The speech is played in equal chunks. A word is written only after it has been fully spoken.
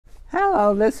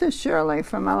Hello, this is Shirley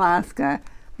from Alaska,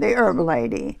 the Herb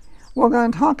Lady. We're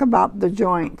going to talk about the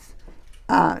joints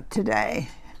today.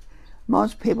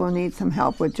 Most people need some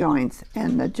help with joints,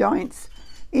 and the joints,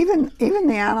 even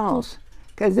the animals,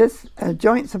 because this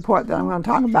joint support that I'm going to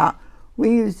talk about, we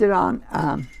used it on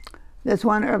this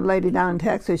one herb lady down in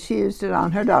Texas. She used it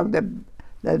on her dog.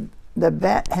 The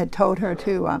vet had told her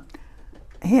to,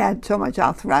 he had so much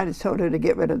arthritis, told her to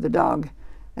get rid of the dog,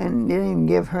 and didn't even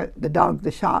give the dog the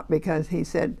shot because he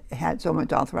said it had so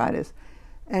much arthritis.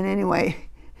 And anyway,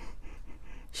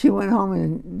 she went home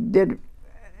and did,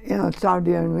 started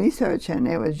doing research, and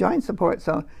it was joint support.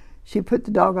 So she put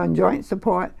the dog on joint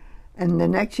support, and the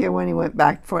next year when he went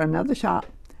back for another shot,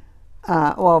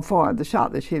 for the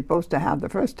shot that she was supposed to have the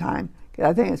first time,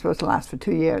 because I think it's supposed to last for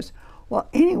 2 years. Well,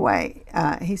 anyway,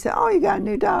 he said, "Oh, you got a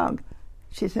new dog?"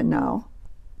 She said, "No."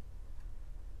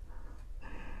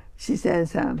 She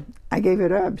says, "I gave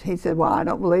it herbs." He said, "Well, I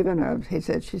don't believe in herbs."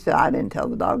 She said, "I didn't tell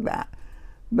the dog that."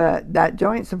 But that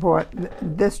joint support,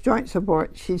 this joint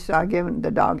support, she started giving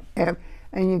the dog, and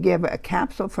you give a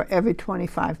capsule for every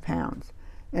 25 pounds.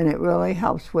 And it really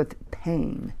helps with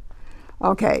pain.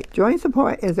 Okay, joint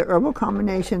support is a herbal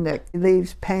combination that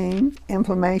relieves pain,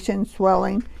 inflammation,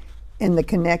 swelling in the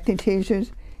connective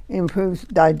tissues, improves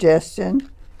digestion,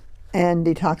 and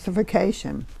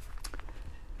detoxification.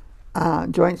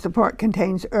 Joint support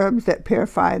contains herbs that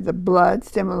purify the blood,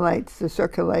 stimulates the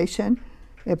circulation,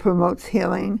 it promotes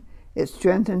healing, it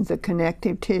strengthens the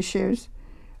connective tissues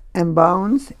and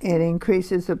bones, it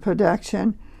increases the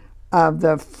production of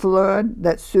the fluid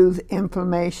that soothes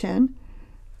inflammation,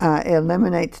 it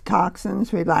eliminates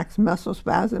toxins, relaxes muscle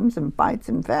spasms, and fights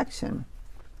infection.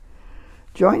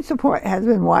 Joint support has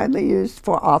been widely used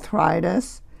for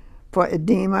arthritis, for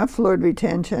edema, fluid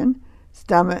retention,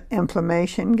 stomach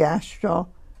inflammation,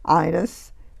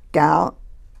 gastritis, gout,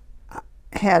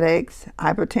 headaches,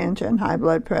 hypertension, high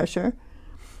blood pressure,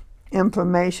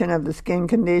 inflammation of the skin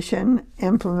condition,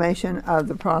 inflammation of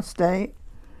the prostate,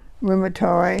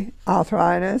 rheumatoid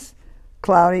arthritis,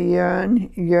 cloudy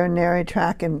urine, urinary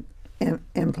tract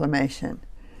inflammation.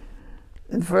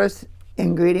 The first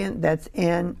ingredient that's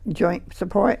in joint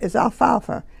support is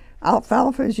alfalfa.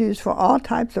 Alfalfa is used for all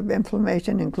types of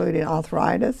inflammation, including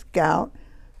arthritis, gout,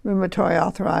 rheumatoid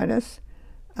arthritis.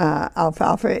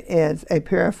 Alfalfa is a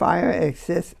purifier,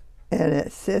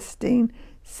 assisting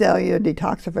cellular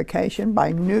detoxification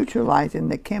by neutralizing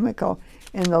the chemical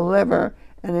in the liver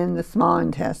and in the small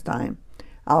intestine.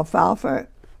 Alfalfa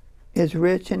is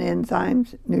rich in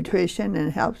enzymes, nutrition,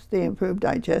 and helps the improve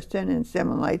digestion and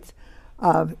stimulates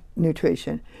of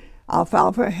nutrition.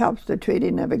 Alfalfa helps the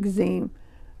treating of eczema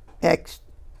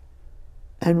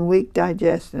and weak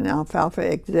digestion. Alfalfa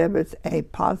exhibits a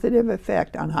positive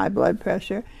effect on high blood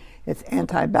pressure. It's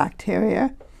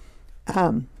antibacterial.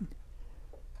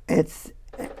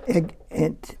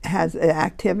 It has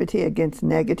activity against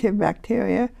negative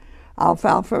bacteria.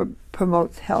 Alfalfa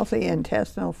promotes healthy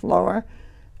intestinal flora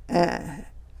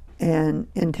and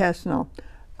intestinal.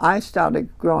 I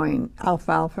started growing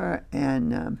alfalfa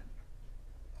and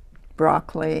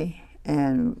broccoli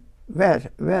and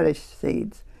radish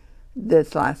seeds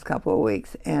this last couple of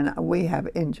weeks, and we have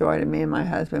enjoyed it. Me and my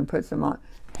husband put some on,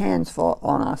 hands full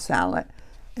on our salad,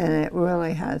 and it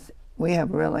really has. We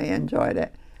have really enjoyed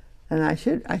it, and I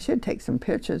should take some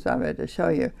pictures of it to show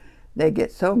you. They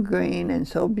get so green and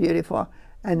so beautiful,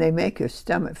 and they make your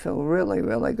stomach feel really,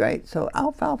 really great. So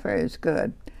alfalfa is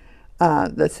good.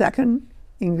 The second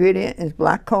ingredient is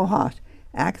black cohosh.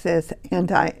 Acts as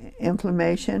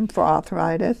anti-inflammation for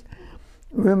arthritis,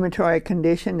 rheumatoid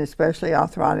condition, especially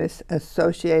arthritis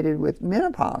associated with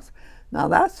menopause. Now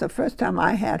that's the first time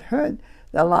I had heard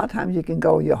that a lot of times you can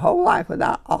go your whole life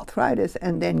without arthritis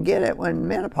and then get it when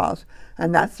menopause,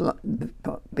 and that's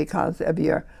because of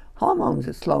your hormones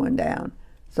are slowing down.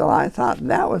 So I thought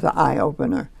that was an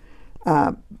eye-opener.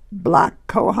 Black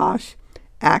cohosh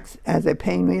acts as a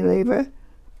pain reliever,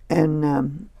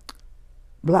 and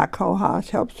black cohosh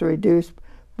helps to reduce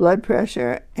blood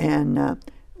pressure and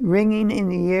ringing in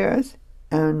the ears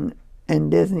and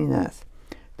dizziness.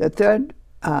 The third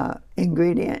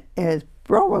ingredient is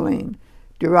bromelain,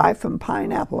 derived from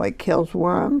pineapple. It kills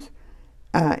worms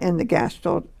in the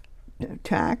gastro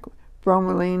tract.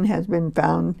 Bromelain has been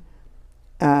found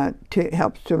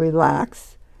helps to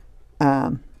relax,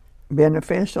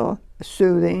 beneficial,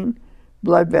 soothing,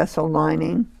 blood vessel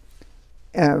lining.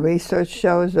 Research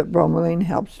shows that bromelain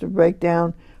helps to break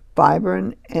down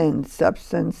fibrin and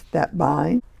substance that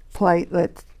bind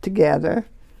platelets together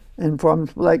and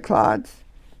forms blood clots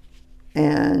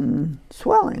and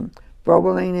swelling.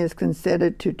 Bromelain is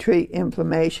considered to treat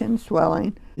inflammation,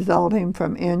 swelling resulting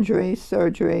from injury,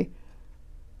 surgery,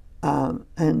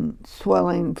 and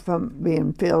swelling from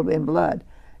being filled in blood.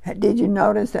 Did you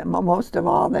notice that most of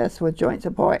all this with joint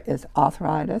support is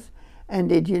arthritis? And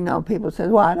did you know people say,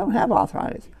 well, I don't have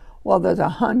arthritis. Well, there's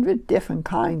 100 different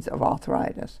kinds of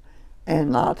arthritis. And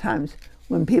a lot of times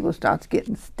when people start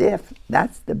getting stiff,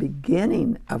 that's the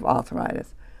beginning of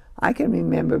arthritis. I can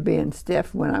remember being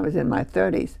stiff when I was in my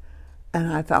 30s.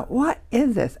 And I thought, what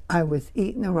is this? I was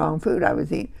eating the wrong food. I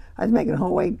was making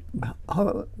whole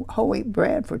wheat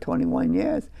bread for 21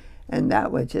 years. And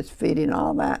that was just feeding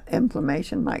all that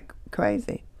inflammation like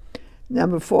crazy.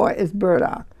 Number 4 is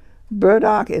burdock.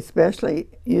 Burdock is especially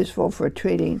useful for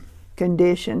treating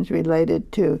conditions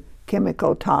related to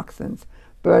chemical toxins.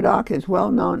 Burdock is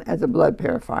well known as a blood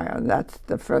purifier. That's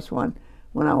the first one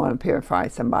when I want to purify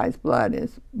somebody's blood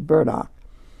is burdock.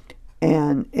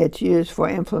 And it's used for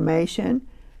inflammation,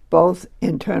 both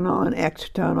internal and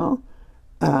external.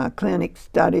 Clinic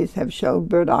studies have shown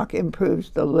burdock improves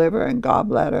the liver and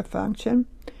gallbladder function.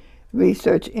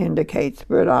 Research indicates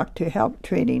burdock to help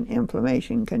treating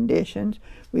inflammation conditions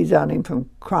resulting from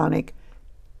chronic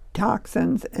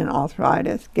toxins and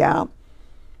arthritis, gout,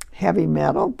 heavy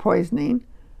metal poisoning,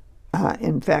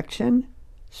 infection,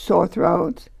 sore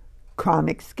throats,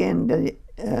 chronic skin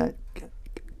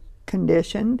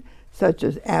conditions such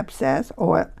as abscess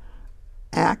or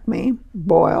acne,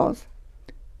 boils,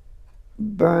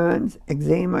 burns,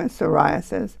 eczema,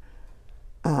 psoriasis,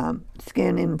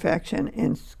 skin infection,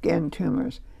 and skin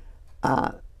tumors.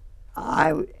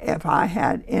 If I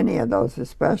had any of those,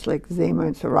 especially eczema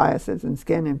and psoriasis and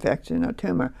skin infection or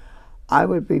tumor, I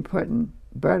would be putting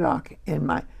burdock in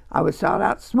my, I would start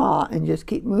out small and just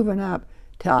keep moving up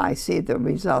till I see the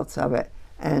results of it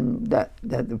and that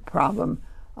the problem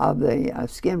of the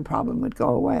skin problem would go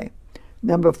away.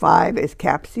 Number 5 is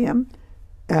capsium.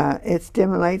 It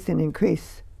stimulates and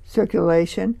increases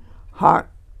circulation,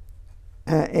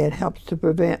 it helps to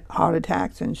prevent heart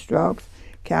attacks and strokes.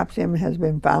 Capsium has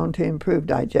been found to improve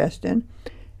digestion,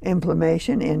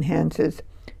 inflammation, enhances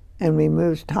and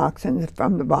removes toxins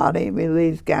from the body,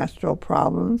 relieves gastro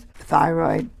problems,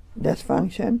 thyroid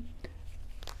dysfunction.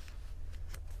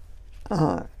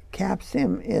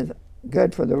 Capsium is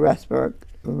good for the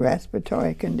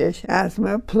respiratory condition,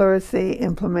 asthma, pleurisy,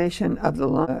 inflammation of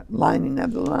the lining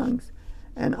of the lungs.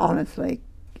 And honestly,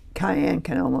 cayenne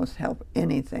can almost help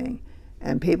anything.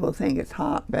 And people think it's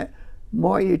hot, but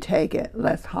more you take it,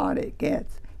 less hot it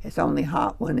gets. It's only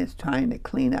hot when it's trying to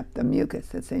clean up the mucus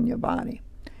that's in your body.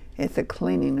 It's a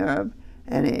cleaning herb,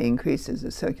 and it increases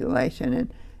the circulation,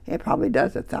 and it probably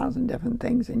does 1,000 different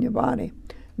things in your body.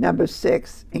 Number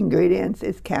 6 ingredients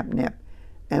is catnip.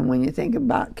 And when you think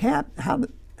about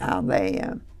how they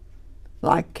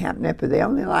like catnip, they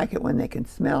only like it when they can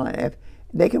smell it. If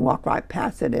they can walk right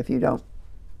past it if you don't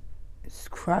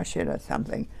crush it or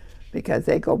something, because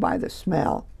they go by the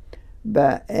smell.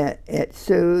 But it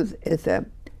soothes. It's a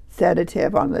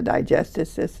sedative on the digestive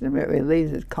system. It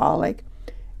relieves colic.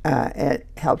 It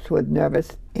helps with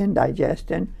nervous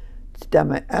indigestion,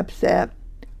 stomach upset.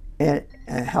 It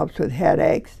helps with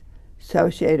headaches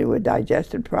associated with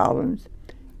digestive problems.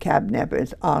 Catnip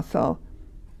is also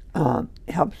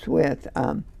helps with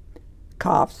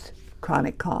coughs,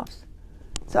 chronic coughs.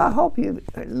 So I hope you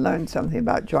learned something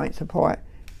about joint support.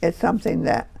 It's something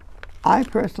that I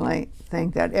personally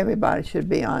think that everybody should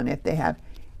be on if they have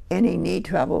any knee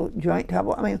trouble, joint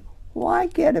trouble. I mean, why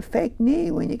get a fake knee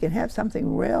when you can have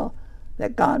something real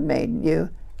that God made you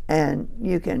and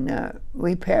you can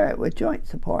repair it with joint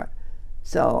support?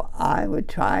 So I would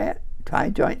try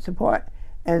joint support.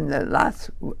 And the last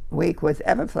week was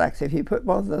Everflex. If you put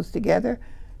both of those together,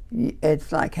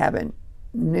 it's like having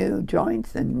new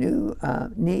joints and new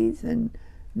knees and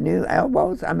new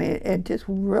elbows. I mean, it just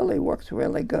really works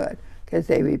really good because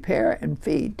they repair and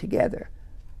feed together.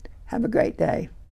 Have a great day.